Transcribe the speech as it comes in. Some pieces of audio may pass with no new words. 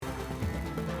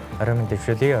Оройн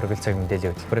дэвшүүлээ оргил цаг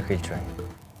мэдээллийн хөтөлбөр хэлж байна.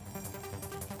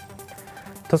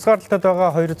 Тусгаарлалтад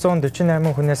байгаа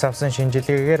 248 хүнээс авсан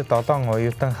шинжилгээгээр 7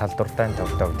 оюутан халдвартай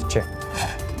тогтогдчихэ.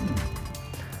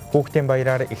 Хүүхдийн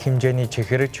баяраар их хэмжээний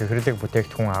чихэрлэг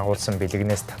бүтээгдэхүүн агуулсан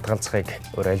бэлэгнээс татгалзахыг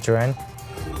уриалж байна.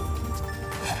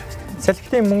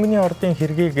 Салхитын мөнгөний ордын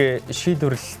хэргийг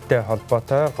шийдвэрлэлтэй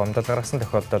холбоотой гомдол гаргасан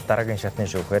тохиолдолд дараагийн шатны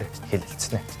шүүхээр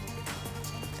хэлэлцэнэ.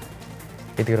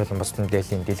 Эдгээр болон бус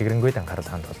мэдээллийн дэлгэрэнгүй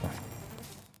анхаарал хандуулна.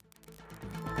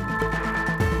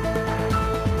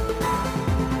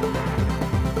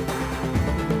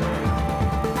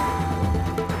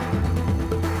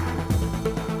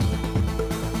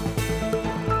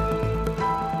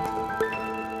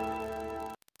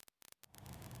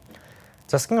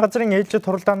 Засгийн газрын ээлжид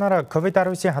хуралдаанаар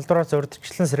COVID-19 халдвараас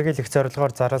урьдчилан сэргийлэх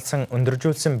зорилгоор зарласан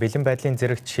өндөржүүлсэн бэлэн байдлын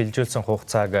зэрэгт шилжүүлсэн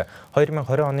хугацааг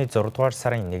 2020 оны 6 дугаар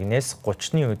сарын 1-ээс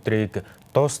 30-ны өдрийг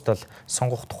дуустал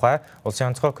сонгох тухай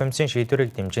Улсын онцгой комиссийн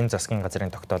шийдвэрийг дэмжин засгийн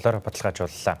газрын тогтоолоор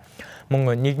баталгаажууллаа.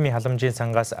 Мөн нийгмийн халамжийн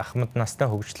сангаас ахмад настай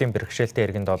хөгжлийн бэрхшээлтэй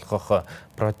иргэнд олгох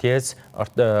протез,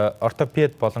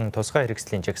 ортопед болон тусгай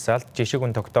хэрэгслийн жагсаалт жишиг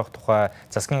үн тогтоох тухай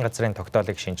засгийн газрын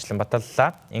тогтоолыг шинжилэн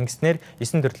баталлаа. Ингэснээр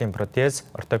 9 төрлийн протез,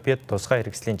 ортопед, тусгай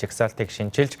хэрэгслийн жагсаалтыг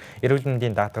шинчилж эрүүл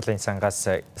мэндийн даатгалын сангаас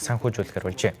санхүүжүүлэхээр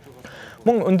болжээ.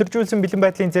 Мөн өндөржүүлсэн бэлэн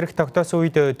байдлын зэрэг тогтоосон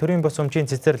үед төрийн бус өмчийн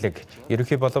цэцэрлэг,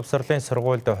 ерөнхий боловсролын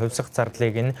сургуульд хувьсах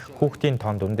зардлыг нь хүүхдийн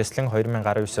тоонд үндэслэн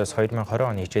 2019-с 2020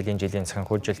 оны хичээлийн жилийн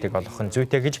санхүүжилтийг олгох нь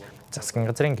зүйтэй гэж засгийн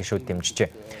газрын гишүүд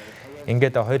дэмжижээ.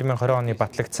 Ингээд 2020 оны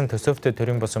батлагдсан төсөөвт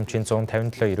төрийн бус өмчийн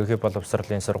 157 ерөнхий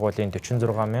боловсролын сургуулийн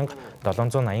 46783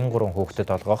 хүүхдэд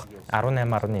олгох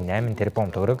 18.8 тэрбум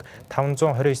төгрөг,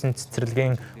 529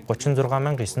 цэцэрлэгийн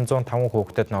 36905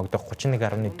 хүүхдэд ногдох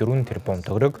 31.4 тэрбум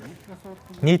төгрөг,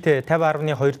 нийт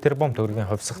 50.2 тэрбум төгрөгийн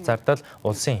хувьсах зардал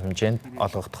улсын хэмжээнд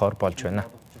олгогдохоор болж байна.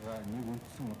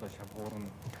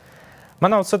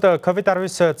 Манай улсад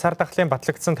COVID-19 цар тахлын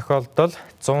батлагдсан тохиолдол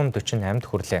 148-д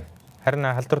хүрлээ. Харин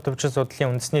халдвар төвчин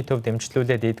судлалын үндэсний төв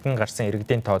дэмжлүүлээд эдгэн гарсан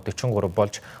иргэдийн тоо 43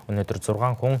 болж өнөөдөр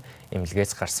 6 хүн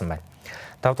эмнэлгээс гарсан байна.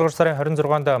 5 дугаар сарын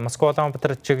 26-нд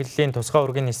Москва-Улаанбаатар чиглэлийн тусгай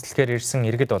үргийн нислэгээр ирсэн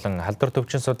иргэд болон халдвар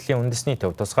төвчин судлалын үндэсний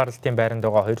төв тусгаарлалтын байранд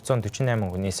байгаа 248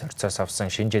 хүнээс орцоос авсан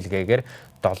шинжилгээгээр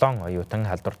 7 оюутан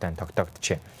халдвартай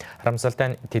тогтогдчихэ. Харамсалтай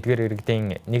нь тэдгээр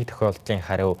иргэдийн нэг тохиолдлын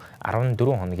хариу 14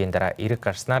 хоногийн дараа эрэг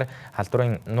гарснаар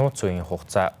халдварын нууц үеийн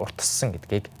хугацаа уртассан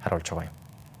гэдгийг харуулж байгаа юм.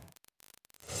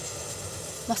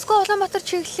 Москва-Улаанбаатар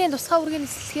чиглэлийн тусгай үргийн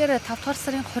нислэгээр 5 дугаар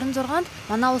сарын 26-нд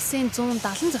манай улсын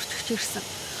 170 зорчигч ирсэн.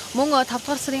 Мөн 5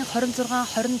 дугаар сарын 26,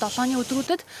 27-ны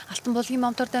өдрүүдэд Алтан булгийн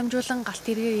бомтоор дамжуулан галт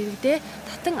эргээр иргэдээ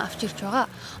татан авч ирж байгаа.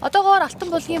 Одоогоор Алтан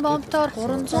булгийн бомтоор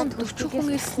 340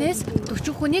 хүн ирснээс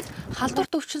 40 хүнийг халдвар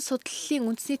төвчин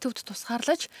судлалын үндэсний төвд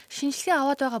тусгаарлаж шинжилгээ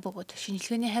аваад байгаа бөгөөд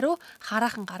шинжилгээний хариу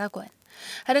хараахан гараагүй байна.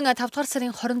 Харин 5 дугаар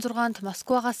сарын 26-нд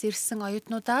Москвагаас ирсэн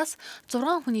оюутнуудаас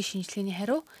 6 хүний шинжилгээний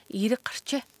хариу эерэг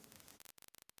гарчээ.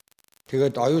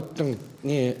 Тэгээд оюутны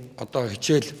одоо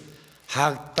хичээл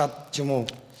хаагдаад ч юм уу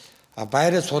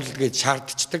байраа суулгаж гэж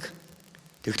шаардчихдаг.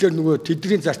 Тэгэхээр нөгөө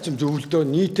тэдний зарчим зөвлөдөө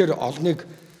нийтээр олныг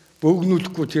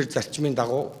бөөгнүүлэхгүй тэр зарчмын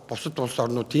дагуу бусад улс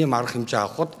орнууд тийм арга хэмжээ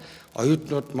авахд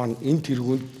оюутнууд маань энэ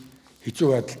тэргуунд хэцүү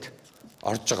байдалд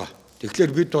орж байгаа.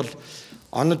 Тэгэхээр бид бол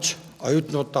онож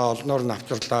оюутнуудаа олноор нь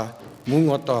авчирлаа. Мөн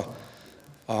одоо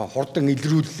хурдан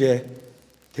илрүүллээ.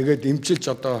 Тэгээд эмчилж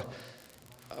одоо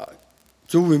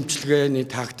зөв эмчилгээний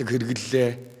тактик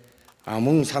хэрэглэлээ.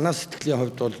 Мөн санаа сэтгэлийн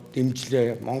хувьд бол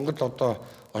дэмжлээ. Монгол одоо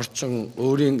орчин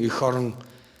өөрийн эх орон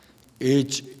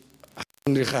ээж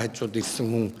ахнырийнхаа хажууд ирсэн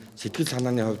хүн сэтгэл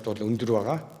санааны хувьд бол өндөр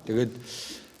байгаа. Тэгээд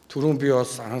түрүүн би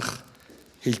бас анх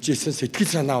хэлжсэн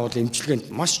сэтгэл санаа бол эмчилгээнд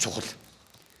маш чухал.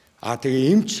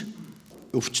 Тэгээ эмч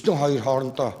өвчтөн хоёр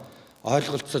хоорондоо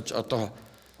ойлголцож одоо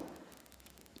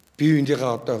бие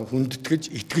биенийгээ одоо хүндэтгэж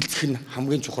итгэлцэх нь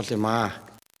хамгийн чухал юм аа.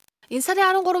 Энэ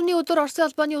сарын 13-ны өдөр Оросын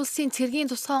албаны улсын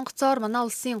цэргийн тусгай онгоцоор манай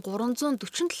улсын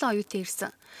 347 оюутан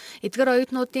ирсэн. Эдгээр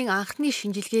оюутнуудын анхны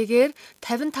шинжилгээгээр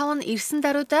 55 нь ирсэн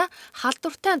даруйда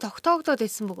халдвартай тогтоогдоод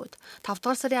байсан бөгөөд 5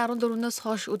 дугаар сарын 14-өөс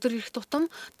хойш өдөр ирэх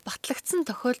тутам батлагдсан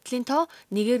тохиолдлын тоо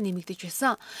нэгээр нэмэгдэж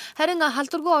байсан. Харин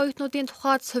халдваргүй оюутнуудын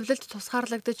тухайд сувлилт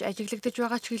тусгаарлагдаж ажиглагдаж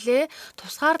байгаа ч гэлээ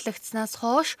тусгаарлагдсанаас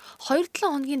хойш 2-7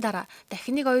 хоногийн дараа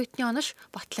дахин нэг оюутны онош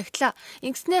батлагдлаа.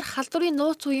 Ингэснээр халдварын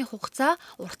нууц үеийн хугацаа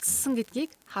уртассан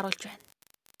гэдгийг харуулж байна.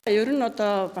 Ер нь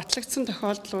одоо батлагдсан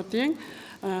тохиолдлуудын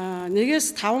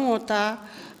 1-5 удаа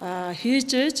хийж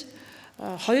ээж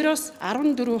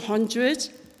 2-14 хонж байж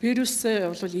вирусээ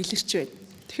бол илэрч байна.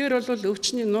 Тэгэхээр бол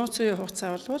өвчний нууц үеийн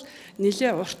хугацаа бол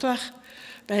нэлээд урт байх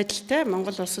байдалтай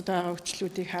Монгол улсад байгаа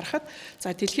өвчлүүдийг харахад за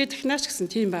дэлхийн технаач гэсэн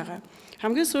тийм байгаа.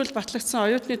 Хамгийн сүүлд батлагдсан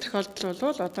оюутны тохиолдол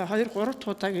бол одоо 2-3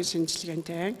 туудагийн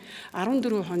шинжилгээтэй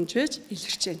 14 хонж байж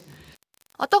илэрч байна.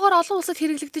 Одоогоор олон улсад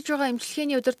хэрэглэгдэж байгаа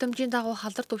эмчилгээний удирдамжийн дагуу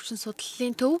халдвар төвчин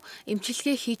судлалын төв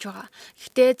эмчилгээ хийж байгаа.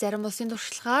 Гэхдээ зарим улсын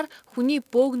туршлагаар хүний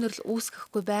бөөгнөрл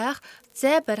үүсгэхгүй байх,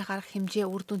 зай барих арга хэмжээ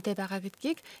үр дүнтэй байгаа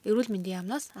гэдгийг эрүүл мэндийн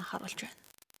яамнаас анхааруулж байна.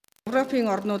 Европын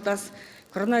орнуудаас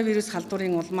коронавирус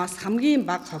халдварын улмаас хамгийн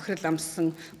бага хохирол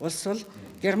амссан улс бол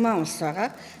Герман улс байгаа.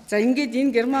 За ингээд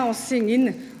энэ Герман улсын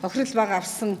энэ хохирол бага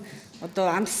авсан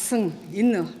амссан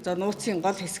энэ нууцын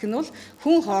гол хэсэг нь бол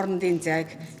хүн хоорондын зайг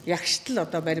ягштал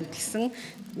баримтлсан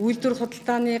үйлдвэр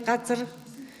худалдааны газар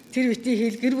тэр битгий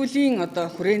хэл гэр бүлийн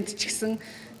хүрээнд ч гэсэн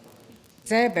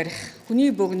зай барих,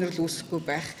 хүний бөөгнөрл үүсэхгүй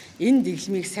байх энэ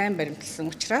дэглэмийг сайн баримтлсан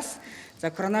учраас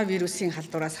коронавирусын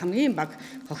халдвараас хамгийн бага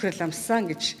хохирол амссан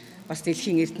гэж бас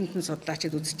дэлхийн эрдэмтэн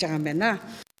судлаачид үзэж байгаа юм байна.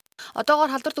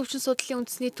 Одоогоор халдвар төвчин судлалын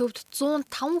үндэсний төвд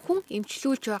 105 хүн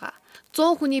эмчилүүлж байгаа.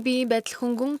 100 хүний биеийн байдал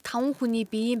хөнгөн, 5 хүний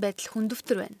биеийн байдал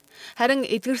хүндөвтөр байна. Харин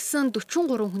эдгэрсэн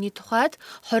 43 хүний тухайд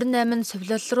 28 нь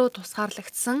сувлал руу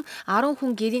тусгаарлагдсан, 10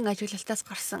 хүн гэрийн ажиглалтаас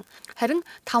гарсан. Харин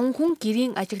 5 хүн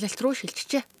гэрийн ажиглалт руу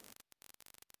шилжжээ.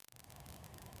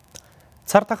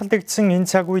 Цар тахалдагдсан энэ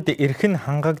цаг үед эрхэн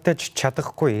хангагдаж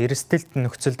чадахгүй эрсдэлт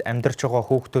нөхцөлд амьдарч байгаа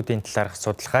хүүхдүүдийн талаарх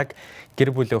судалгааг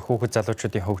гэр бүл хүүхэд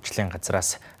залуучуудын хөгжлийн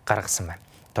газраас гаргасан байна.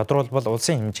 Тодорхойлбол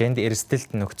улсын хэмжээнд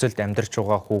эрсдэлт нөхцөлд амьдарч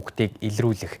байгаа хүүхдийг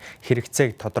илрүүлэх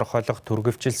хэрэгцээг тодорхойлох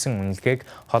түргэвчилсэн үнэлгээг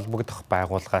холбогдох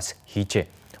байгууллагаас хийжээ.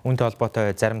 Үүнтэй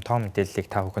холбоотой зарим том мэдээллийг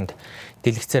та бүхэнд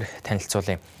дэлгэцээр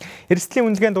танилцуулъя. Эрсдлийн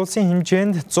үнэлгээнд улсын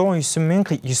хэмжээнд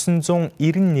 109,991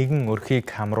 өрхийг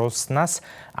хамруулснаас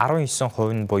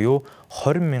 19% нь буюу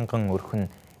 20,000 өрх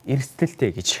нь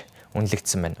эрсдэлтэй гэж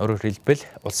үнэлэгдсэн байна. Өөрөөр хэлбэл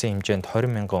улсын хэмжээнд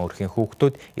 20,000 өрхийн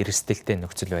хүүхдүүд эрсдэлтэй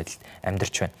нөхцөл байдалд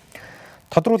амьдарч байна.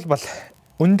 Тодорхойлбол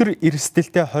өндөр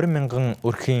эрсдэлтэй 20,000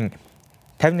 өрхийн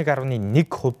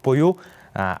 51.1% буюу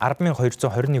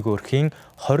 10,221 өрхийн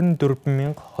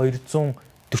 24,246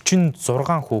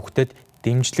 хүүхдэд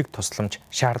дэмжлэг тусламж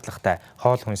шаардлагатай.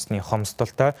 Хоол хүнсний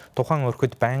хомсдолтой тухайн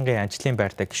өрхөд байнгын ажлын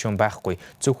байртай гишүүн байхгүй.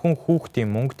 Зөвхөн хүүхдийн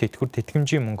мөнгө, тэтгэвэр,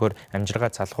 тэтгэмжийн мөнгөөр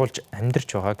амжиргаа залгуулж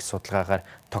амьдарч байгааг судалгаагаар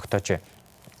тогтоожээ.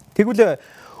 Тэгвэл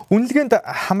үнэлгээнд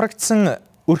хамрагдсан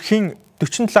өрхийн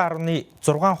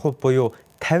 47.6% буюу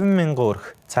 50,000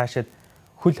 өрх цаашид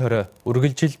хөл хорой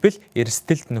үргэлжилбэл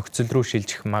эрсдэлт нөхцөл рүү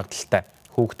шилжих магадлалтай.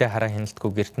 Хүүхдээ хараа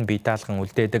хяналтгүй гэрт нь бие даалган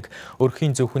үлдээдэг,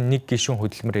 өрхийн зөвхөн нэг гишүүн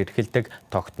хөдөлмөр эрхэлдэг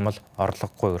тогтмол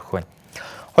орлогогүй өрх байна.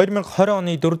 2020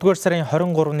 оны 4-р сарын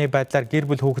 23-ны байдлаар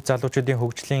гэр бүл хүүхэд залуучуудын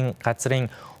хөгжлийн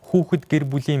газрын хүүхэд гэр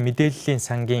бүлийн мэдээллийн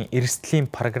сангийн эрсдлийн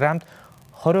програмд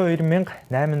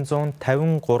 22,853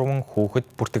 хүүхэд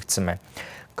бүртгэгдсэн байна.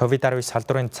 COVID-19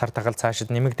 халдварын цар тахал цаашид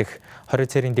нэмэгдэх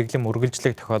 20 цэрийн дэглэм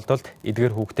үргэлжлэх тохиолдолд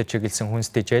эдгээр хүүхдэд чиглэсэн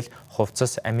хүнстэй жил,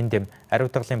 хувцас, амин дэм,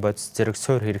 ариутгалын бодис зэрэг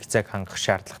суур хэрэгцээг хангах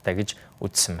шаардлагатай гэж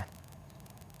үзсэн байна.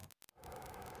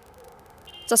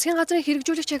 Засгийн газрын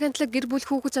хэрэгжүүлэгч агентлаг гэр бүл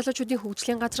хүүхэд залуучуудын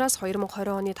хөгжлийн газраас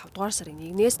 2020 оны 5-р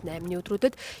сарын 1-ээс 8-ны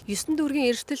өдрүүдэд 9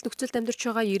 дүүргийн эрсдэл нөхцөлд амьдарч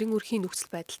байгаа 90 өрхийн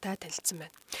нөхцөл байдалтай танилцсан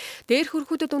байна. Дээрх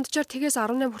өрхүүдэд дунджаар тэгээс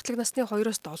 18 хүртэлх насны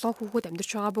 2-оос 7 хүүхэд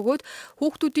амьдарч байгаа бөгөөд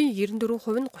хүүхдүүдийн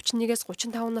 94% нь 31-ээс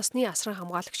 35 насны асран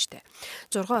хамгаалагчтай.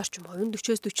 6 орчим хувь нь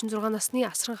 40-ээс 46 насны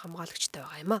асран хамгаалагчтай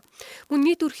байгаа юм а. Мөн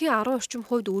нийт өрхийн 10 орчим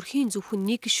хувьд өрхийн зөвхөн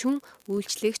нэг гишүүн,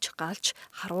 үйлчлэгч, галч,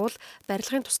 харуул,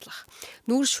 барилгын туслах,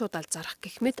 нүүрс шуудаал зарах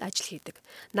гэх мэт ажил хийдэг.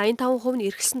 85% нь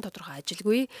эрхэлсэн тодорхой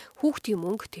ажилгүй, хүүхдийн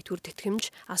мөнгө, тэтгэвэр тэтгэмж,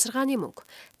 асаргааны мөнгө,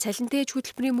 цалинтай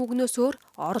хөтөлбөрийн мөнгнөөс өөр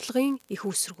орлогын их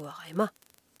үүсэргүй байгаа юм а.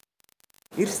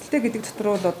 Эрсдэлтэй гэдэг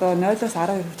дотор бол 0-оос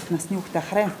 12 хүртэлх насны хүүхдэд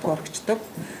хараа амтгүй орчдөг.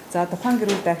 За тухайн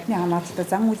гэр бүл архины хамгаалалтаа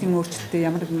зан үйлийн өөрчлөлттэй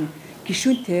ямар нэгэн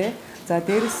гишүүнтэй. За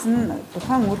дээрэс нь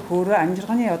тухайн өрх өөрөө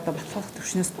амжиргааны баталгаах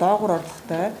түвшнээс доогуур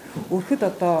орлоготой. Өрхөд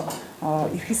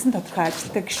эрхэлсэн тодорхой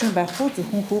ажилтай гишүүн байх уу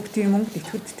зөвхөн хүүхдийн мөнгө,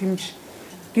 тэтгэвэр тэтгэмж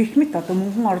гэх мэт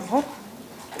мөнгөн орлогоор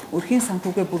өрхийн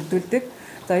санхүүгээ бүрдүүлдэг.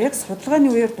 За яг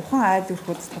судалгааны үеэр тухайн айл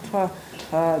өрхөд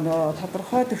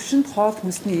тодорхой төвшөнд хоол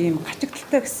хүнсний ийм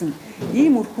гачигдaltaй гэсэн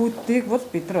ийм өрхүүдийг бол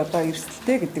бид нар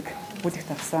эрсдэлтэй гэдэг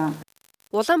бүлэгт авсан.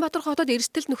 Улаанбаатар хотод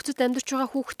эрсдэлт нөхцөлд амьдарч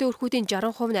байгаа хүүхдээ өрхүүдийн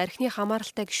 60% нь архины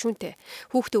хамааралтай гишүүнтэй.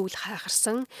 Хүүхдээ үл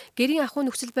хайхарсан, гэрийн ахуй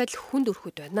нөхцөл байдал хүнд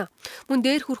өрхүүд байна. Мөн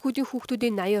дээрх өрхүүдийн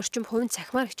хүүхдүүдийн 80 орчим хувь нь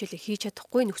цахимаар хичээлээ хийж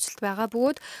чадахгүй нөхцөлд байгаа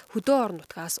бөгөөд хөдөө орон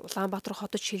нутгаас Улаанбаатар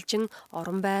хотод шилжин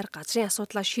орон байр, газрын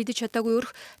асуудлаа шийдэж чадаагүй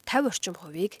өрх 50 орчим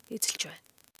хувийг эзэлж байна.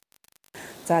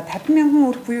 За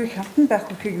 50,000 өрх буюу хямдхан байх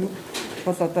өрхийг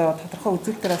бол тодорхой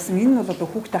үзүүлэлтээр авсан. Энэ бол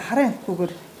хүүхдээ хараа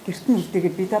амтгүйгээр гэрт нь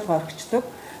үлдээгээд бие даалгаа орхичдог.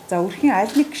 За өрхийн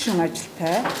аль нэг гишүүн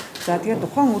ажилтай. За тэгээд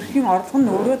тухайн өрхийн орлого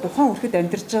нь өөрөө тухайн өрхөд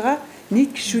амьдарч байгаа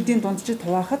нийт гишүүдийн дунджид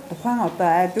хуваахад тухайн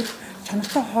айл өрх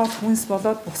чанартай хоол хүнс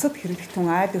болоод бусад хэрэглэгтэн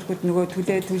айл өрхөд нөгөө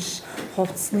түлээ түлш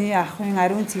хувцсны ахын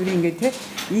ариун цэврийн ингээд те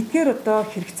эдгээр одоо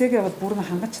хэрэгцээгээ бол бүрэн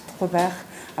хангаж чадахгүй байх.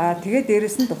 Тэгээд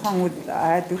дээрэс нь тухайн үйл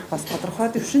айл өрх бас тодорхой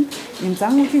төвшөнд ийм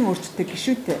зан үйлийн өөрчлөлттэй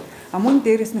гишүүнтэй. Мөн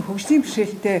дээрэс нь хөгжлийн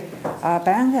бэрхшээлтэй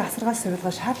байнгын асаргал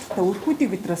сувилгаа шаардлагатай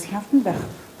өрхүүдийг бид бас хяналтанд байх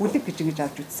бүлэг гэж ингэж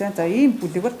авч үзсэн. За ийм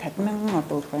бүлэг бол 50,000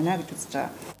 одоо өрх байна гэж үзэж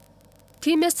байгаа.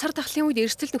 Тиймээс цар тахлын үед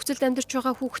эрсдэл нөхцөлд амьдарч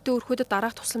байгаа хүүхдээ өрхөдөд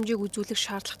дараах тусламжийг үзүүлэх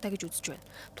шаардлагатай гэж үзэж байна.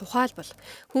 Тухайлбал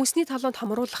хүнсний талуунд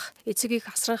хамруулах, эцэг их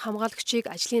асран хамгаалагчийг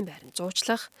ажлын байранд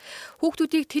зуучлах,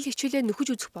 хүүхдүүдийг тэл хичээлээ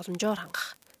нөхөж үзэх боломжоор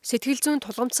хангах. Сэтгэл зүйн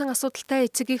тулгамдсан асуудалтай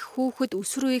эцэг их хүүхэд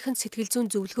өсвөр үеийнхэнд сэтгэл зүйн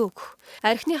зөвлөгөө өгөх,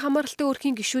 архины хамааралтай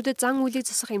өрхийн гишүүдэд зан үйлийг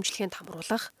засах эмчилгээнд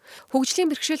хамруулах,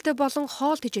 хөгжлийн бэрхшээлтэй болон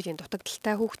хоол тэжээлийн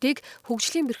дутагдaltaй хүүхдийг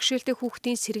хөгжлийн бэрхшээлтэй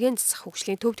хүүхдийн сэргээн засах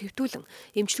хөгжлийн төвд хэвтүүлэн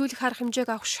эмчлүүлэх арга хэмжээг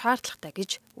авах шаардлагатай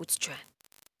гэж үзэж байна.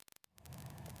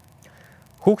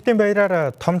 Хүүхдийн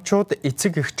баяраар томчууд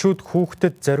эцэг эхчүүд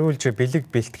хүүхдэд зориулж бэлэг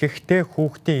бэлтгэхдээ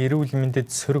хүүхдийн эрүүл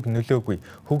мэндэд сөрөг нөлөөгүй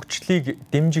хөгжлийг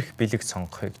дэмжих бэлэг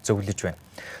сонгохыг зөвлөж байна.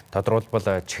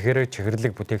 Тодорхойлбол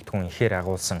чихэрлэг бүтээгдэхүүн ихээр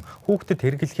агуулсан, хүүхдэд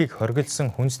хэрэглэхийг хориглосон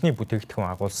хүнсний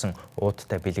бүтээгдэхүүн агуулсан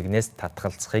ууттай бэлэгнээс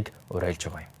татгалзахыг уриалж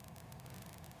байгаа юм.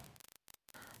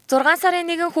 6 сарын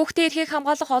 1 хүүхдийн эрхийг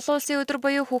хамгаалах олон улсын өдөр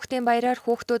буюу хүүхдийн баяраар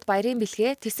хүүхдүүд баярын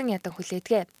бэлгээ тесэн ядан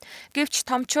хүлээдэг. Гэвч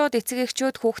томчууд эцэг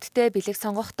эхчүүд хүүхдтэй бэлэг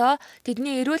сонгохдоо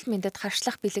тэдний эрүүл мэндэд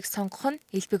харшлах бэлэг сонгох нь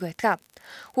элбэг байдаг.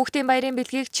 Хүүхдийн баярын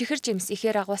бэлгийг чихэр жимс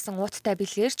ихээр агуулсан ууттай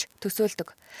бэлгээрч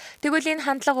төсөөлдөг. Тэгвэл энэ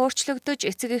хандлага өөрчлөгдөж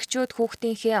эцэг эхчүүд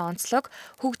хүүхдийнхээ онцлог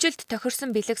хөгжилд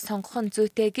тохирсон бэлэг сонгох нь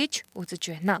зүйтэй гэж үзэж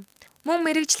байна. Мөн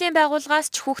мэрэгжлийн байгууллагаас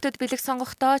ч хүүхдэд бэлэг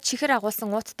сонгохдоо чихэр агуулсан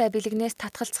ууттай бэлэгнээс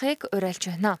татгалзахыг уриалж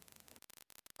байна.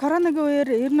 Коронавигийн үеэр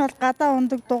ер нь бол гадаа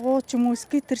ундаг дугуй ч юм уу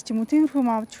скитер ч юм уу тиймэрхүү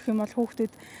авч өгөх юм бол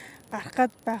хүүхдүүд гарах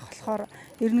гад байх болохоор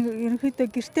ерөнхийдөө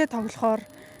гэртээ тоглохоор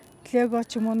лего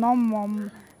ч юм уу ном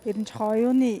ер нь жоохон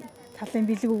оюуны талын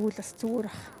бэлэг өгвөл бас зүгээр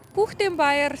ах. Хүүхдийн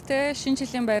баяр те шинэ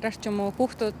жилийн баяраар ч юм уу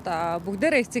хүүхдүүд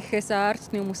бүгдээрээ эцэг эхээс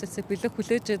ойрцны хүмүүсээс бэлэг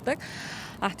хүлээж идэг.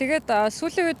 Тэгээд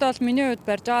сүүлийн үед бол миний хувьд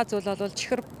барьж байгаа зүйл бол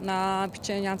чихэр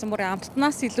бичэн янз бүрийн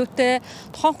амттнаас илүүтэй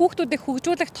тухайн хүүхдүүдийг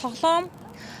хөгжүүлэх тоглоом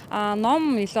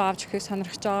ном илүү авч өгөхийг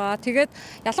сонирхож байгаа. Тэгээд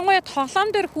ялангуяа тоглоом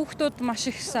дээр хүүхдүүд маш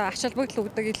их ач холбогдол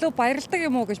өгдөг, илүү баярладаг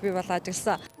юм уу гэж би бол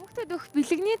ажигласан. Хүүхдэд өгөх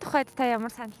бэлэгний тухайд та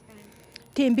ямар санал байна?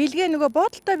 Тийм бэлгээ нөгөө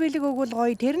бодолтой бэлэг өгвөл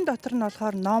гоё. Тэрэн дотор нь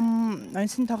болохоор ном,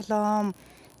 онцон тоглоом,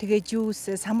 тэгээ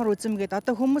жуус, самар үзэм гээд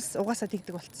одоо хүмүүс угаасаа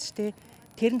тэгдэг болчихсон шүү дээ.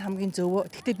 Тэр нь хамгийн зөв.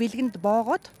 Гэхдээ бэлгэнд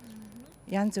боогод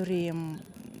янз бүрийн юм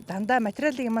дандаа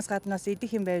материалын юмас гаднаас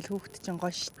идэх юм байвал хүүхэд чинь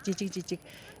гош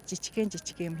жижигхэн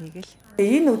юм хийгээл.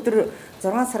 Энэ өдөр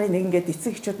 6 сарын 1 гээд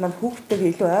эцэг эхчүүд маань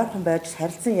хүүхдтэйгээ илүү ойрхон байж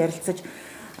харилцан ярилцаж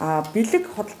бэлэг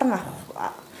худалдан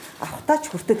авахтаач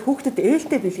хүртэл хүүхдэд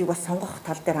ээлтэй бэлгийг бас сонгох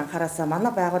тал дээр анхаараасаа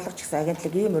манай байгууллага ч гэсэн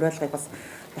агентлаг ийм уриалгыг бас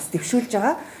төвшүүлж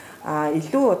байгаа.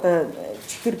 Илүү одоо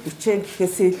чихэр бичээн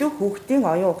гэхээс илүү хүүхдийн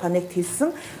оюун ухааныг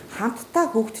тэлсэн хамтдаа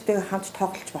хүүхдтэйгээ хамт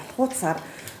тоглож болох утсаар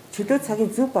чөлөө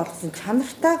цагийн зөв болгосон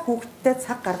чанартай хүүхдтэй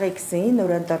цаг гаргая гэсэн энэ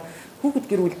урандаар хүүхэд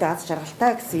гэр бүлдээ аз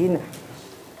жаргалтай гэсэн энэ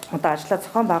одоо ажлаа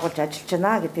зохион байгуулж ажиллаж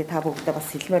байна гэдгийг та бүгдээ бас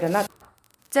хэлмээр байна.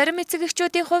 Зарим эцэг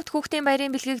эхчүүдийн хувьд хүүхдийн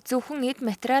баярын бэлгийг зөвхөн эд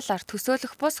материалаар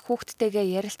төсөөлөх бус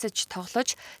хүүхдтэйгээ ярилцаж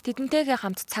тоглож тэдэнтэйгээ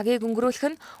хамт цагийг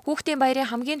өнгөрүүлэх нь хүүхдийн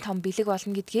баярын хамгийн том бэлэг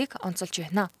болно гэдгийг онцолж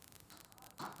байна.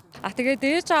 Тэгээд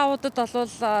ээж аавуудад бол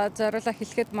зориулаа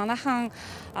хэлэхэд манайхан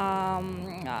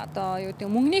одоо юу гэдэг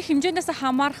мөнгөний хэмжээнээс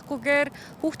хамаарахгүйгээр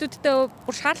хүүхдүүдтэй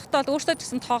бүр шаардлагатай бол өөрсдөө ч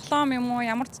гэсэн тоглоом юм уу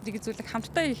ямар ч нэг зүйлийг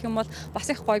хамтдаа хийх юм бол бас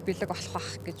их гоё бэлэг болох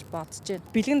байх гэж бодож байна.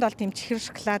 Бэлгэнд бол тийм чихэр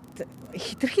шоколад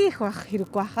хитрхи их байх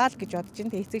хэрэггүй байхаа л гэж бодож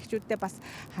байна. Эцэг эхчүүдтэй бас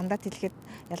хандаад хэлэхэд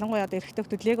ялангуяа одоо эрэгтэй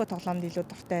хүмүүс лего тоглоомд илүү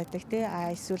дуртай байдаг тий.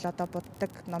 Эсвэл одоо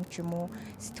буддаг ном ч юм уу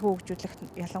сэтгүү хөгжүүлэх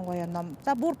ялангуяа ном.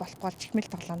 За бүр болохгүй чихмэл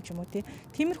тоглоом ч юм уу тий.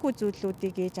 Тиймэрхүү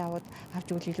зүйлүүдийг ээж аваад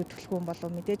авч өгөл илүү төлхөө юм болов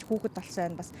мэдээж хүүхэд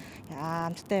болсон бас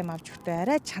амттай юм авч өгтөө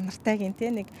арай чанартай гин тий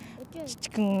нэг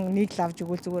жижигхэн нэг л авч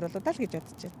өгвөл зүгээр болоо даа л гэж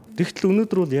бодож байна. Тэгтэл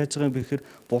өнөөдөр бол яаж байгаа юм бэ гэхээр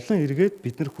булан эргээд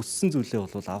бид нар хүссэн зүйлээ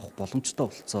бол авах боломжтой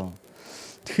болцсон.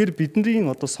 Тэгэхээр бидний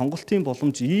одоо сонголтын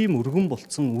боломж ийм өргөн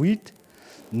болцсон үед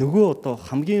нөгөө одоо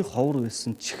хамгийн ховор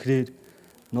байсан чихрээр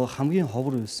нөгөө хамгийн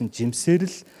ховор байсан жимсээр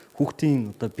л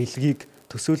хүүхдийн одоо бэлгийг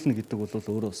төсөөлнө гэдэг бол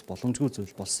өөрөө бас боломжгүй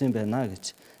зүйл болсон юм байна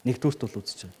гэж нэгдүгürt бол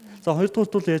үзэж байгаа. За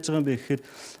хоёрдугürt бол яаж байгаа юм бэ гэхээр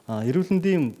эрүүл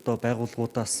мэндийн одоо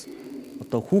байгууллагуудаас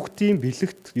одоо хүүхдийн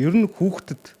бэлэгт ер нь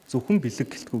хүүхдэд зөвхөн бэлэг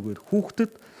гэлтгүүгээр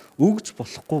хүүхдэд өгж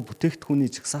болохгүй бүтээгдэхүүний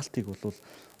жагсаалтыг бол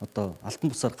одоо алтан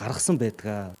бусаар гаргасан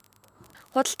байдаг.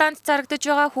 Худалдаанд зарагдаж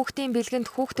байгаа хүүхдийн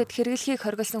бэлгэнд хүүхдэд хэрэглэхийг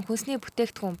хориглосон хүнсний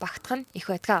бүтээгдэхүүн багтах нь их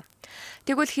байдаг.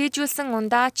 Тэгвэл хийжүүлсэн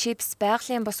ундаа, чипс,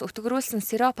 байгалийн бус өтгөрүүлсэн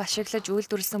сироп ашиглаж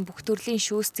үйлдвэрлэсэн бүх төрлийн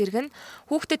шүүс зэрэг нь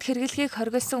хүүхдэд хэрэглэхийг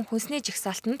хориглосон хүнсний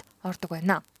жагсаалтанд ордог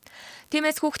байна.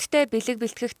 Тиймээс хүүхдтэй бэлэг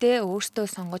бэлтгэхдээ өөртөө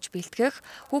сонгож бэлтгэх,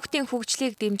 хүүхдийн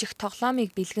хөгжлийг дэмжих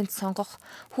тоглоомыг бэлгэнд сонгох,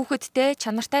 хүүхэдтэй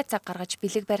чанартай цаг гаргаж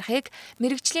бэлэг барихыг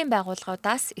мэрэгжлийн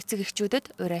байгууллагуудаас эцэг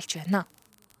эхчүүдэд уриалж байна.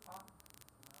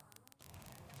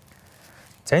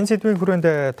 За энэ сэдвийн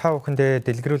хүрээнд та бүхэндээ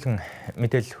дэлгэрүүлэн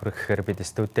мэдээлэл хүргэхээр бид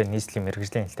студид нийслэлийн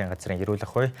мэрэгжлийн хэлтийн газрын эрүүл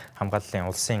ахуй хамгааллын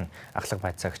улсын ахлах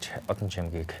байцаагч Одон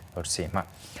Жамгийг урьсан юм а.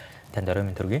 Танд орой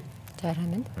минь төргий. За орой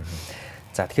минь.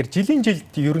 За тэгэхээр жилийн жилд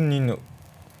ер нь энэ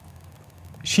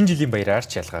шинэ жилийн баяраар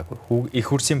ч ялгаагүй, их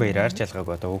хурсын баяраар ч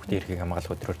ялгаагүй, одоо хүүхдийн эрхийг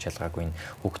хамгаалах өдрөөр ч ялгаагүй энэ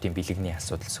хүүхдийн бэлэгний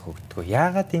асуудал сөхөгддгөө.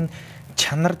 Яагаад энэ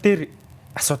чанар дээр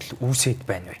асуудал үүсээд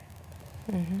байна вэ?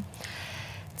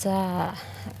 За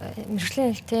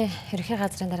мэрэгжлийн хэлтийн ерөнхий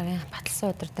газрын даргын баталсан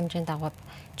удирдамжийн дагуу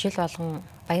жил болгон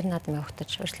баяр наадмын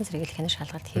өгтөж өршлөн сэргийлэх хянаш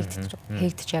шалгалт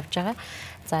хийгдэж явж байгаа.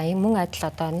 За энэ мөн адил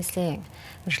одоо нийслэлийн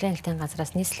мэрэгжлийн хэлтийн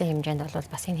газраас нийслэлийн хэмжээнд бол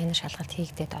бас энэ хянаш шалгалт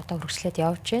хийгдээд одоо үргэлжлээд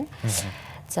явж байна.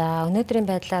 За өнөөдрийн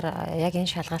байдлаар яг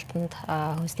энэ шалгалтанд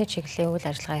хүнсний чиглэлийн үйл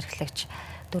ажиллагаа эрхлэгч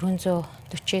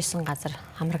 449 газар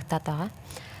хамрагдаад байгаа.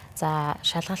 За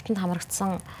шалгалтанд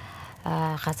хамрагдсан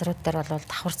газрууд дээр бол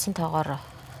давхарцсан тоогоор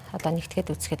одоо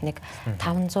нэгтгэхэд үзэхэд нэг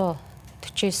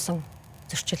 549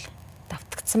 зөрчил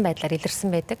давтагдсан байдлаар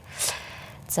илэрсэн байдаг.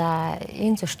 За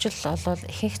энэ зөрчил бол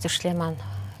ихэнх зөрчлийн маань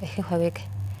ихэнх хувийг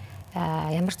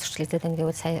ямар зөрчил эзэд байна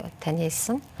гэвэл сая таны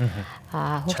хэлсэн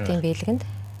хүүхдийн биелгэнд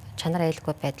чанар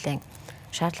аюулгүй байдлын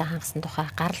шаардлага хангасан тухай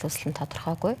гарал үүсэл нь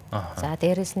тодорхойгүй. За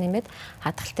дээрээс нэмээд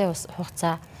хадгалалтын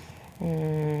хугацаа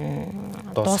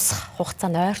дуусах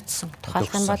хугацаа нь ойртсон.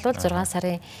 Тухайлх юм бол 6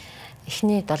 сарын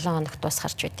эхний 7 хоногт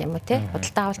дуусгарч байт юм уу те.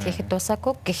 Худалдаа авалт хийхэд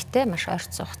дуусаагүй. Гэхдээ маш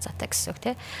ойртсон хугацаатай гэсэн үг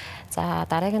те. За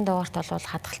дараагийн дугаарт бол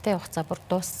хадгалтын хугацаа бүр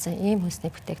дууссан ийм хүнсний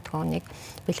бүтээгдэхүүнийг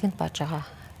бэлгэнд боож байгаа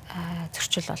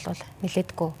зөрчил бол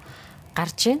нэлээдгүй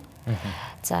гарч байна.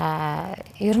 За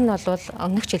ер нь бол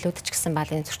өмнөх жилүүд ч гэсэн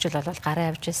балын зөрчил бол гараа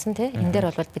явж ирсэн те. Энэ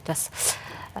дээр бол бид бас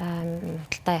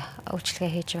худалдаа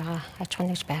үйлчилгээ хийж байгаа аж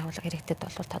ахуйн нэгж байгууллага иргэдэд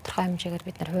бол тодорхой хэмжээгээр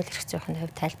бид нар хууль эрх зүйн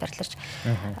хувьд тайлбарлаж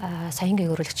соёнгийн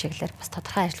хөрвүүлэх чиглэлээр бас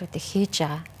тодорхой ажлуудыг хийж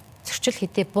байгаа. Зөрчил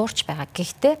хэдий буурч байгаа.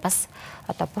 Гэхдээ бас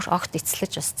одоо бүр огт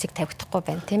эцэлж бас цэг тавигдахгүй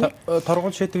байна тийм ээ.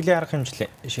 Торгуул шийтгэлийн арга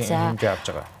хэмжээ авч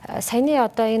байгаа. Саяны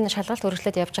одоо энэ шалгалт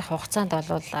үргэлжлээд явж байгаа хугацаанд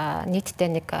бол нийтдээ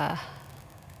нэг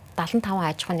 75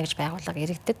 аж ахуйн нэгж байгууллага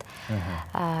иргэдэд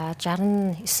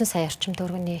 69 сая орчим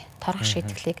төгрөгийн торгох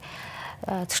шийтгэлийг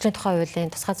зөрчлийн тухай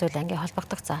хуулийн тусгай зүйлийн ангийн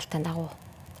холбогдох заалтын дагуу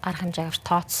арга хэмжээ авч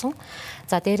тооцсон.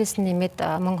 За дээрэс нь нэмээд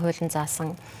мөн хуулийн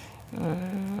заасан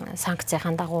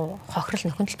санкцийн дагуу хохирол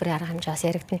нөхөн төлбөрийн арга хэмжээ бас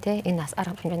яригдсан те. Энэ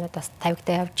арга хэмжээнүүд бас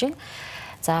тавигдаа явж байна.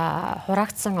 За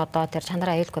хураагдсан одоо тэр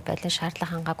чанар аюулгүй байдлын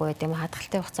шаардлага хангаагүй гэдэг юм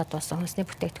хадгалтын хугацаа дууссан хүнсний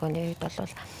бүтээгдэхүүний үед бол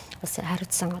улсын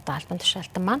хариуцсан одоо албан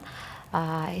тушаалтан маань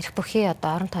эрх бүхий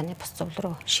одоо орон тооны бус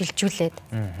зөвлөл рүү шилжүүлээд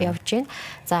явж байна.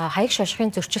 За хаяг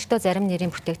шошгын зөрчилтөө зарим нэрийн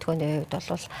бүтээгдэхүүний үед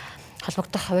бол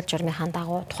холбогдох хууль журмын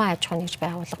дагуу тухайн аж ахуйн нэгж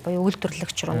байгууллага буюу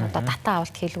үйлдвэрлэгч рүү одоо дата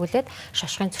авалт хийлгүүлээд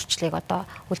шошгын зөрчлийг одоо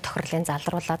үйл тохирлын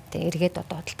залруулад эргээд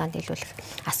одоо худалдаанд нийлүүлэх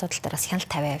асуудал дээр бас хяналт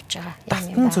тавиа явж байгаа.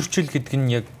 Татан зөрчил гэдэг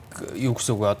нь яг юу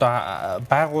гэсэн үг вэ? Одоо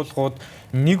байгууллагууд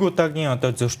нэг удаагийн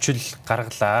одоо зөрчил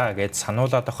гаргалаа гэж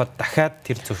сануулад авахад дахиад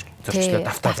тэр зөрчлөө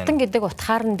давтаад байна. Татан гэдэг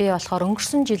утгаар нь би болохоор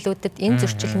өнгөрсөн жилүүдэд энэ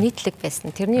зөрчил нийтлэг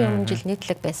байсан. Тэрний өмнө жил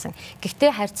нийтлэг байсан.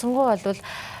 Гэхдээ харьцангуй бол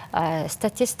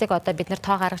статистик одоо бид нар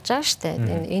тоо гаргаж байгаа шүү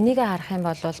дээ. Энийг харах юм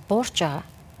бол буурч байгаа.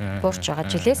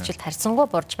 Жилээс жилд харьцангуй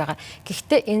буурж байгаа.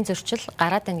 Гэхдээ энэ зөрчил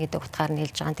гараад байна гэдэг утгаар нь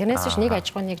хэлж байгаа. Тэрнээс биш нэг аж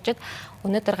ахуйн нэгжид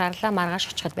өнөөдөр гарлаа маргааш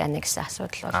очиход байна гэсэн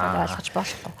асуудал бол ойлгож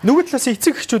болохгүй. Нөгөө талаас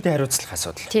эцэг эхчүүдийн хариуцлах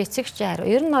асуудал. Тий, эцэг эхчийн хариу.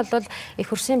 Ер нь бол их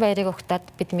хурсын баярыг өгтаад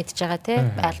бид мэдж байгаа тий.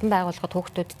 Албан байгууллагад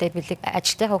хүүхдүүдтэй бэлэг,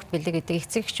 ажилтны хүүхд бэлэг гэдэг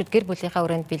эцэг эхчүүд гэр бүлийнхаа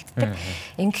өрөөнд бэлддэг.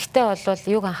 Ингэхдээ бол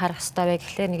юуг анхаарах ёстой вэ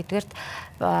гэхлээр нэгдүгээрт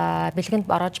бэлгэнд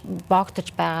борож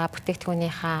боогдож байгаа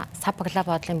бүтээгдэхүүнийхаа сав баглаа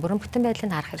бодлын бүрэн бүтэн байдлыг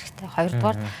харах хэрэгтэй.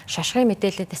 Хоёрдугаар шошгын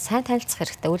мэдээлэлд сайн танилцах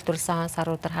хэрэгтэй. Үйлдвэрлэсэн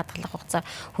саруудаар хадгалах хугацаа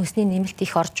хүнсний нэмэлт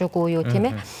их орж өгөө юу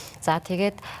тийм ээ. За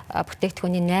тэгээд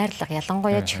бүтээгдэхүүний найрлага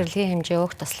ялангуяа чихрэлийн хэмжээ,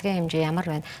 өөх таслагын хэмжээ ямар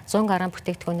байна? 100 г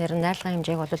бүтээгдэхүүнээр найрлагын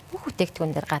хэмжээг бол бүх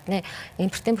бүтээгдэхүүн дээр гадны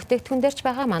импортын бүтээгдэхүүн дээр ч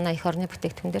байгаа, манай эх орны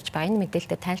бүтээгдэхүүн дээр ч байгаа. Энэ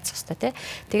мэдээлэлтэй танилцах хэрэгтэй тийм.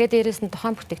 Тэгээд дээрэс нь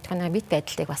тухайн бүтээгдэхүүний бит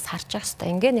байдлыг бас харж явах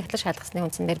хэрэгтэй. Ингээ нэгтлэр шалгасны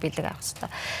үндсээр бэлэг авах хэрэгтэй.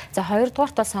 За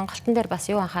хоёрдугаарт бол сонголтын дээр бас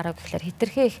юу анхаарах гэхээр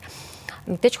хэтэрхий их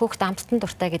мэдээж хүүхд амттан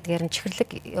дуртай гэдгээр нь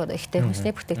чихэрлэг ихтэй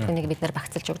хүнсний бүтээгдэхүүнийг бид нар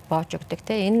багцлж боож өгдөг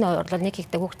тийм. Энэ бол нэг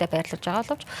ихтэй хүүхдэд байрлуулж байгаа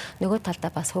боловч нөгөө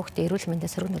талдаа бас хүүхдийн эрүүл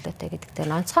мэндийн сөрөг нөлөөтэй гэдэг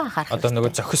дээр онцгой анхаарах. Одоо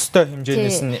нөгөө зохистой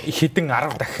хэмжээнээс нь хэдэн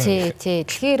 10 дахин. Тий.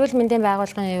 Дэлхийн эрүүл мэндийн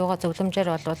байгууллагын юугаа зөвлөмжээр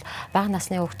бол бага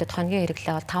насны хүүхдэд хоногийн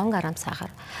хэрэглээ бол 5 грамм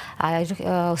сахар.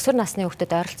 Өсвөр насны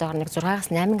хүүхдэд ойролцоогоор нэг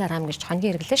 6-8 грамм гэж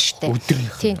хоногийн хэрэглээ шүү дээ.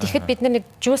 Тийм. Тэгэхэд бид нэг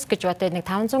жуус гэж бодоод нэг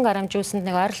 500 грамм жуусанд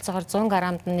нэг ойролцоогоор 100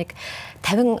 граммд нэг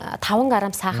 5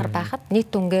 грамм сахар байхад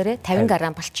нийт дүнгээрээ 50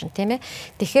 грамм болчихно тийм ээ.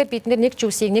 Тэгэхээр бид нэг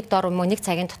жуусыг нэг дор мөн нэг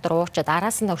цагийн дотор уучаад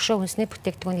араас нь өшөө хүнсний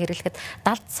бүтээгдэхүүн хэрэглэхэд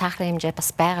 70 сахарын хэмжээ бас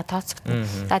байгаа тооцогдно.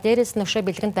 За дээрээс нь өшөө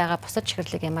бэлгэнд байгаа бусад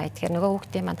чихэрлэг юм аа. Тэгэхээр нөгөө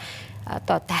хүүхдийн маань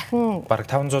одоо дахин бараг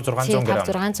 500-600 грамм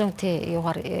 600 тий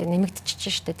юугаар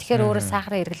нэмэгдчихэж штэ. Тэгэхээр өөрөө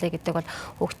сахарын хэрэглээ гэдэг бол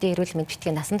хүүхдийн эрүүл мэнд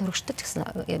битгий насанд хүрэгчтэй гэсэн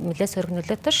нэлээд сөрөг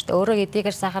нөлөөтэй штэ. Өөрөө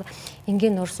эдгээр сахар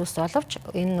энгийн нуурс ус боловч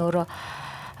энэ өөрөө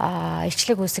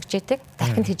илчлэг үүсгэж идэг,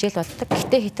 тархинд хижээл болдог.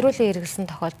 Гэхдээ хэтрүүлэн хэрэглэсэн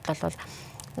тохиолдолд бол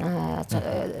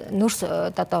нуурс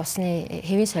одоо усны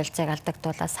хэвийн солилцоог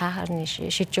алдагдуулаад сахарны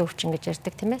шижээ өвчин гэж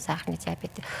ярьдаг тийм ээ, сахарны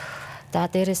диабет. За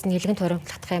дээрээс нь илгэн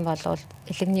туримтлах юм бол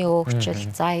илэгний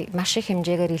өөгчл, за маш их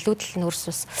хэмжээгээр илүүдэл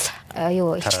нуурс ус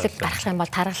илчлэг гарах юм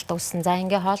бол таргалт үүснэ. За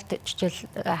ингээ хоол жижил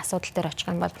асуудал дээр очих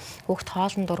юм бол хүүхд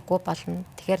хоолн дурггүй болно.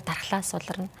 Тэгэхээр дархлаа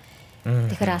сулрна.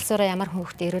 Тэгэхээр алсуураа ямар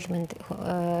хүүхдийн эрүүл мэнд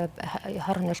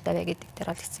хор хөнөөлтэй вэ гэдэг дээр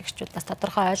бол эцэгчүүд бас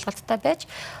тодорхой ойлголттой байж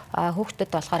хүүхдэд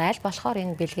болохоор аль болохоор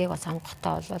энэ бэлгийг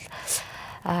сонгохдоо бол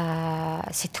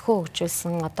сэтгхүү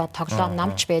хөгжүүлсэн одоо тоглоом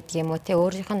номч байдаг юм уу те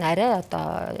өөрийнх нь арай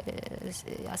одоо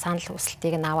санал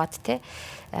хүсэлтийг нь аваад те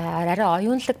арай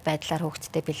оюунлаг байдлаар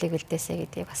хүүхдэд бэлэг бэлдээсэ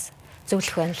гэдгийг бас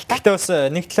зөвлөх байна л да. Гэхдээ бас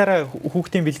нэг талаараа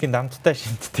хүүхдийн бэлгийн дамттай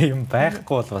шинттэй юм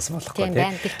байхгүй бол бас болохгүй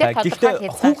тийм. Гэхдээ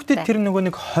хүүхдэд тэр нөгөө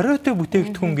нэг хориотой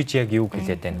бүтээгдэхүүн гэж яг юу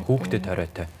хэлээд байна? Хүүхдэд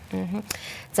хориотой.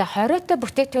 За хориотой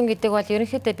бүтээгдэхүүн гэдэг бол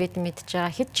ерөнхийдөө бид мэдж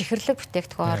байгаа хэд чихэрлэг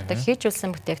бүтээгдэхүүн ордог,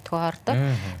 хийжүүлсэн бүтээгдэхүүн ордог,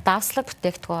 давслаг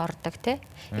бүтээгдэхүүн ордог тий.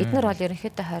 Эднэр бол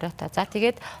ерөнхийдөө хориотой. За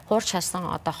тэгээд хуурч шалсан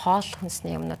одоо хоол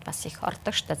хүнсний юмнууд бас их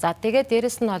ордог шүү дээ. За тэгээд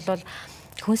дээрэс нь бол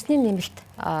хүнсний нэмэлт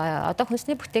одоо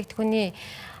хүнсний бүтээгдэхүүний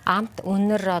амт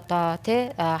үнэр одоо тий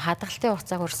хадгалтын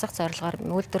хугацааг өрсөх зорилгоор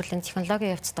үйлдвэрлэлийн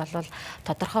технологийн явцад бол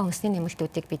тодорхой хүнсний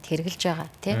нэмэлтүүдийг бид хэрэгжилж байгаа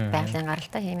тий байгалийн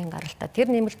гаралтай, химийн гаралтай. Тэр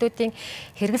нэмэлтүүдийн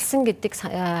хэрэгэлсэн гэдэг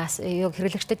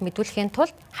хэрэглэгчдэд мэдүүлэхийн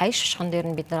тулд хаяг шушган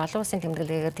дээр нь бид нар олон улсын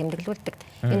тэмдэглэгээр тэмдэглүүлдэг.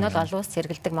 Энэ бол олон улс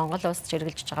хэрэгэлдэг, Монгол улс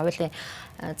хэрэгжилж байгаа хуулийн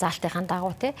заалтынхаа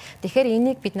дагуу тий. Тэгэхээр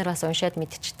энийг бид нар бас уншаад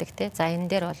мэдчихдэг тий. За энэ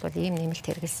дээр бол ийм нэмэлт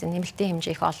хэрэгэлсэн, нэмэлтийн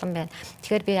хэмжээ их олон байна.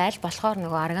 Тэгэхээр би аль болохоор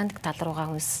нөгөө органик тал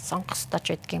руугаа хүнс сонгох ёстой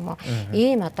ч юм уу.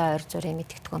 Ийм одоо ойр зүрийн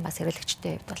мэдгэдэггүй бас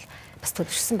хэрэглэгчтэй хувьд бол бас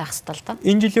төлөвшсөн байх ёстой л доо.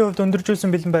 Энэ жилийн хувьд өндөржүүлсэн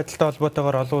бэлэн байдалтай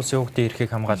холбоотойгоор олон улсын хүүхдийн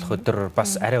эрхийг хамгаалах өдөр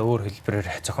бас арай өөр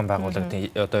хэлбэрээр зохион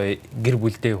байгуулагдсан. Одоо гэр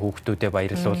бүлдээ хүүхдүүдэд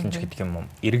баярлуулна гэдэг юм уу?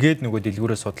 Эргээд нөгөө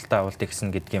дэлгүүрээ судалтай авалт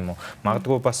ихсэн гэдэг юм уу?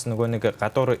 Магадгүй бас нөгөө нэг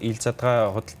гадуур ил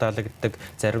задгаа худалдаалагддаг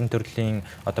зарим төрлийн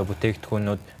одоо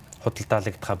бүтээгдэхүүнүүд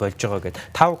худалдаалагдхаа болж байгаа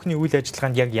гэдэг. Та бүхний үйл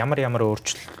ажиллагаанд яг ямар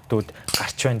өөрчлөлтүүд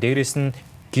гарч байна? Дээрээс нь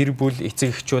гэр бүл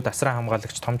эцэг эхчүүд, асран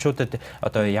хамгаалагч томчуудад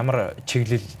одоо ямар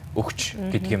чиглэл өгч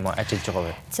гэдэг юм ажиллаж байгаа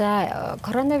вэ? За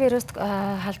коронавирус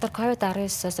халдвар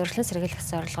COVID-19-с урьдчилан сэргийлэх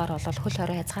зорилгоор бол хөл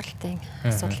хорой хязгаарлалтын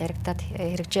асуудал яригадад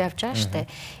хэрэгжиж явж байгаа шүү дээ.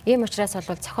 Ийм учраас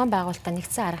бол зохион байгуулалтаа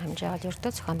нэгдсэн арга хэмжээ бол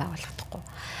ердөө зохион байгуулагдахгүй.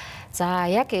 За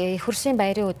яг их хөрсийн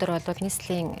баярын өдөр бол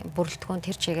нийслэлийн бүрэлдэхүүн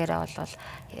тэр чигээрээ бол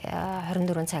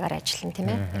 24 цагаар ажиллана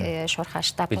тийм ээ. Шуурхай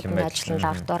штаб нь ажиллана,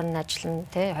 лаборатори нь ажиллана,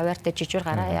 тий хуваартай жижигэр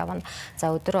гараа явна.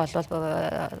 За өдөр бол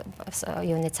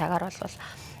юуны цагаар бол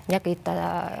яг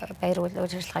баяр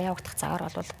үйлчилгээ явагдах цагаар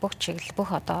бол бүх чиглэл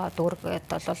бүх одоо дүүргэд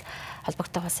бол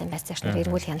холбогдох улсын байцаагч нар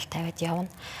эрүүл хяналт тавиад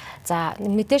явна. За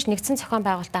мэдээж нэгдсэн зохион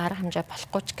байгуулалтын арга хэмжээ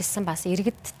болохгүй ч гэсэн бас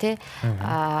иргэд те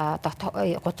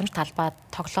гудамж талбай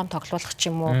тоглоулах ч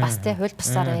юм уу бас те хууль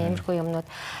бусаар иймэрхүү юмнууд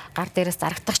гар дээрээс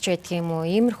зарагдах ч байдаг юм уу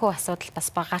иймэрхүү асуудал бас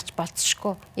багаарч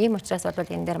болцсошгүй. Ийм учраас бол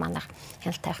энэ дээр манайх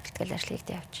хяналт тавих бэлтгэл ажлыг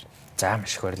явж. За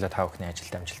маш их баярлалаа та бүхний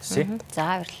ажилд амжилт хүсье.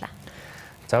 За баярлалаа.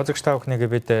 За үзэгч та бүхнийг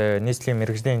бид нийслэлийн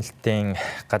мэргэжлийн хэлтийн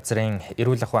газрын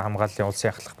эрүүл ахуй хамгааллын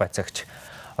улсын ахлах байцаагч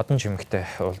Одон Жимэгтэй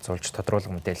уулзуулж тодруулга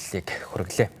мэдээллийг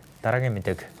хүргэлээ. Дараагийн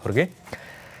мэдээг хүргэе.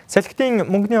 Салхитын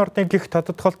мөнгөний ордын гих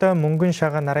тодотголтой мөнгөн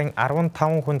шагаа нарын 15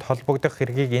 хүнд холбогдох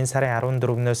хэргийг энэ сарын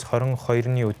 14-өөс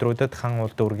 22-ны өдрүүдэд хан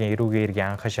улд дүүргийн эрүүгийн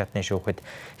иргэн анхан шатны шүүхэд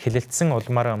хилэлцсэн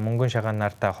улмаар мөнгөн шагаа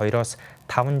нартай 2-оос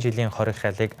 5 жилийн хорих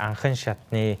ялыг анхан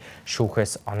шатны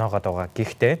шүүхээс оноогоод байгаа.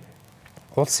 Гэхдээ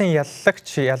улсын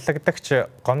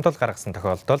яллагдагч гомдол гаргасан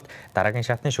тохиолдолд дараагийн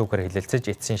шатны шүүхээр хилэлцэж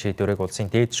эцсийн шийдвэрийг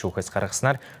улсын дээд шүүхээс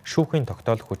гаргаснаар шүүхийн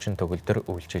тогтоол хүчин төгөлдөр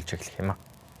үйлчилж эхлэх юм.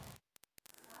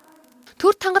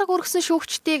 Төр тангараг өргөсөн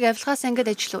шүүгчдийг авилгаас ангид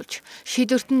ажилуулж,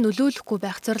 шийдвэрт нь нөлөөлөхгүй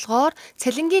байх зорилгоор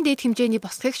цалингийн дэд хэмжээний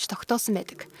босгогч тогтоосон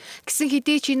байдаг. Гэсэн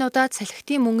хэдий ч энэ удаад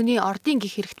салхитын мөнгөний ордын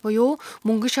гих хэрэгт буюу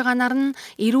мөнгөн шагаанаар нь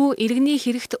иргэний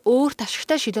хэрэгт өөр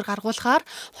ашигтай шийдвэр гаргуулахаар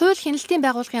хууль хяналтын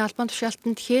байгууллагын албан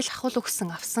тушаалтанд хээл ахуул өгсөн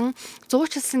авсан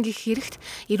зуучилсан гих хэрэгт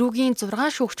эрүүгийн 6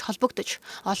 шүүгч холбогдож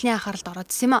олонний анхааралд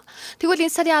ороодсон юм а. Тэгвэл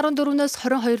энэ сарын 14-өөс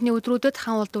 22-ны өдрүүдэд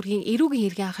хаан улд ургийн эрүүгийн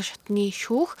хэргийн анхан шатны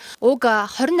шүүх уг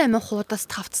 28 хуудас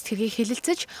тавцад хэргийг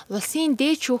хэлэлцэж улсын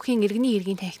дээд шүүхийн иргэний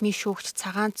хэргийн танхимын шүүгч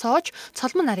цагаан цоож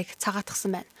цолмон нарыг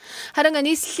цагаатгсан байна. Харин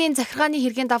нийслэлийн захиргааны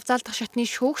хэргийн давзаалдах шатны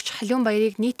шүүгч Халиун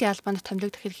баярыг нийтийн албанд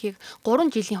томилогдох эрхийг 3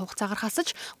 жилийн хугацаагаар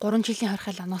хасаж 3 жилийн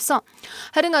хорхил оноосон.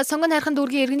 Харин сонгон хайрхан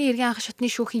дүүргийн иргэний хэргийн анхан шатны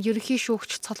шүүхийн ерөнхий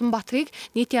шүүгч Цолмонбаатрыг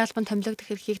нийтийн албанд томилогдох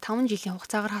эрхийг 5 жилийн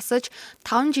хугацаагаар хасаж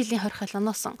 5 жилийн хорхил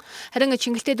оноосон. Харин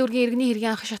Чингэлтэй дүүргийн иргэний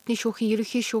хэргийн анхан шатны шүүхийн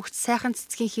ерөнхий шүүгч Сайхан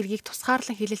цэцгийн хэргийг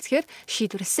тусгаарлан хэлэлцэхээр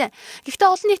шийдвэрлэсэн. Гэхдээ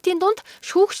олон нийтийн дунд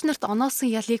шүүгч нарт оноосон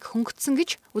ялыг хөнгөцсөн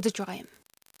гэж үзэж байгаа юм.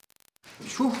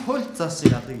 Шүүх хууль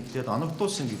заасан ялыг эхлээд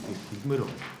оногдуулсан гэдэг хэлмээр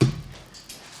байна.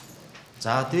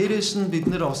 За дээрээс нь бид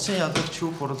нэр улсын ялагч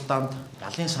шүүх хуралдаанд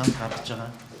ялын санд гаргаж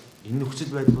байгаа. Энэ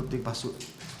нөхцөл байдлуудыг бас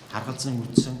харгалзан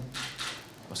үзсэн.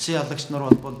 Улсын ялагч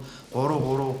нар бол 3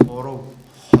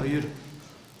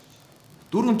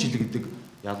 4 жил гэдэг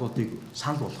ялуудыг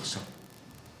санал болгосон.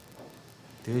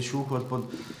 Тэгээ шүүх бол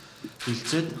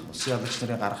хилцээд улсын ялагч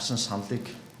нарын гаргасан саналыг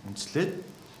үндэслээд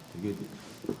тэгээд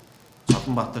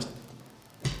Цолмонбаатарт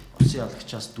улсын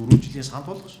ялагчаас 4 жилийн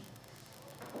санал болгосон.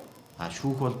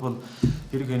 Шүүх бол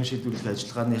хэрэг хянан шийдвэрлэх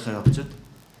ажиллагааныхаа явцад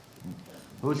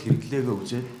хууль хэрэглээгээ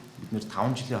үзээд бид нэр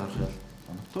 5 жилийн хорхол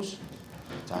оногдуулсан.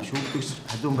 За шүүгдэгч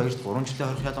Халиун баярт 3 жилийн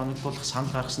хорхол оногдуулах санал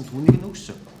гаргасан түүнийг нь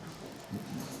өгсөн.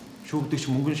 Шүүгдэгч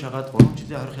мөнгөн шагаад 3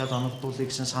 жилийн хорхол оногдуулъя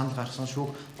гэсэн санал гаргасан шүүх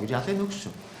тэр ялыг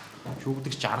өгсөн.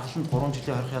 Шүүгдэгч жаргаланд 3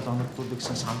 жилийн хорхол оногдуулъя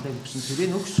гэсэн саналыг өгсөн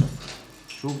тэрийг өгсөн.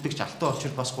 Шүүгдэгч алтан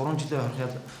очирд бас 3 жилийн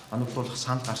хорхол оногдуулах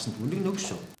санал гарсан түүнийг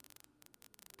өгсөн.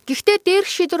 Гэхдээ дээрх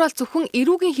шийдвэр бол зөвхөн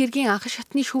эрүүгийн хэргийн анхан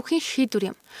шатны шүүхийн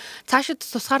шийдвэр юм. Цаашид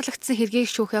тусгаарлагдсан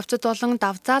хэргийг шүүх явцад болон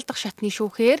давзаалдах шатны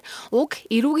шүүхээр уг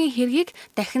эрүүгийн хэргийг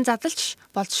дахин задлж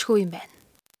болзошгүй юм байна.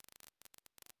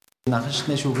 Анхан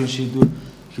шатны шүүхийн шийдвэр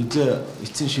хизээ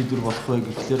эцсийн шийдвэр болох вэ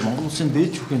гэхлээр Монгол Улсын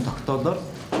дээд шүүхийн тогтоолоор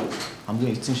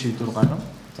хамгийн эцсийн шийдвэр гарна.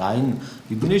 За энэ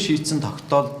бидний шийдсэн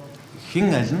тогтоол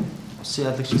хэн аль нь улсын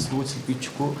ялагч эсвүүцэл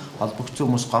бичихгүй холбогдсон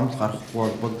хүмүүс гомдол гаргахгүй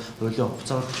бол хуулийн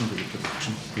хугацаагаар хүчин төлөвлөлт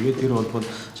болчихно. Тэгээд тэр бол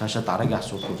цаашаа дараагийн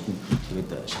асуудлууд нь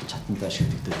тэгээд шат чатандаа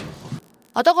шийдэгдэж явах.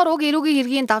 Одоогоор уг эрүүгийн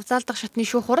хэргийн давзаалдах шатны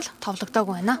шүүх хурал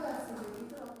товлогдоогүй байна.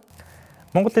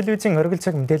 Монгол телевизийн оргил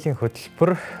цаг мэдээллийн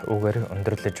хөтөлбөр үгээр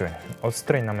өндөрлөж байна. Улс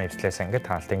төрийн намын эвслээс ангид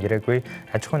хаалтын гэрээгүй,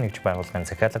 аж ахуйн нэгж байгууллагын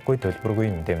захиалгагүй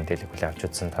төлбөргүй мэдээллийг хүлээн авч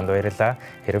үзсэн танд баярлалаа.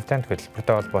 Хэрв танд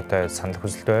хөтөлбөртэй холбоотой санал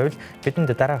хүсэлт байвал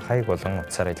бидэнд дараах хаяг болон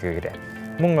утсаар илгээгээрэй.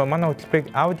 Мөн манай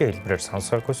хөтөлбөрийг аудио хэлбэрээр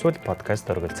сонсох хүсвэл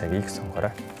подкаст оргил цагийг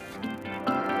сонгоорой.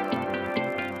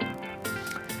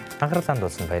 Анхаарлаа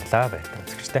хандуулсанд баярлалаа. Баярлалаа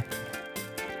үзэгчдээ.